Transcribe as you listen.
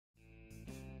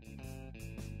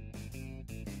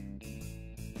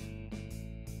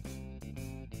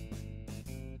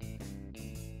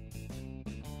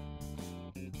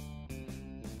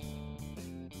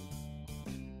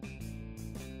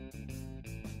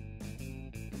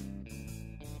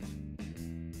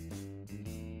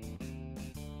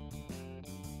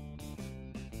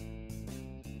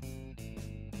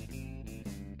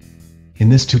In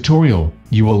this tutorial,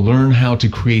 you will learn how to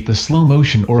create the slow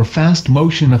motion or fast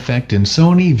motion effect in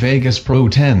Sony Vegas Pro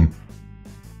 10.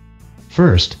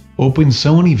 First, open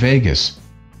Sony Vegas.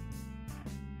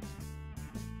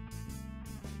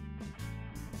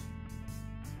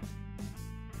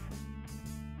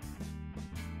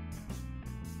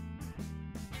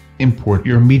 Import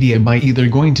your media by either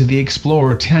going to the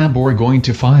Explorer tab or going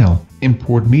to File,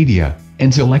 Import Media,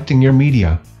 and selecting your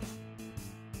media.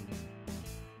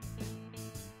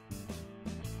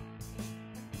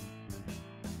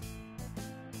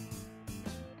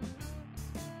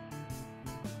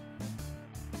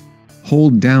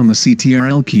 Hold down the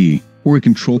Ctrl key, or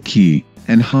Control key,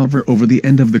 and hover over the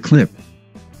end of the clip.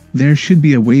 There should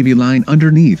be a wavy line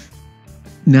underneath.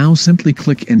 Now simply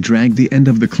click and drag the end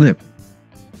of the clip.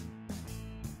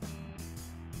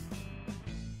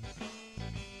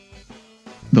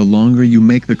 The longer you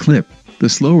make the clip, the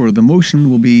slower the motion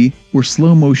will be, or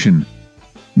slow motion.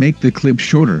 Make the clip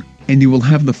shorter, and you will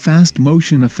have the fast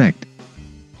motion effect.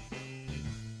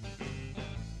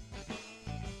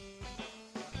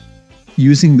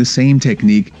 Using the same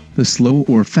technique, the slow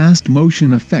or fast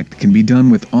motion effect can be done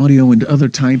with audio and other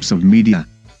types of media.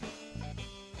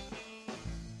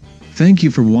 Thank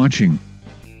you for watching.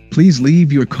 Please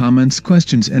leave your comments,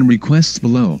 questions, and requests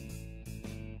below.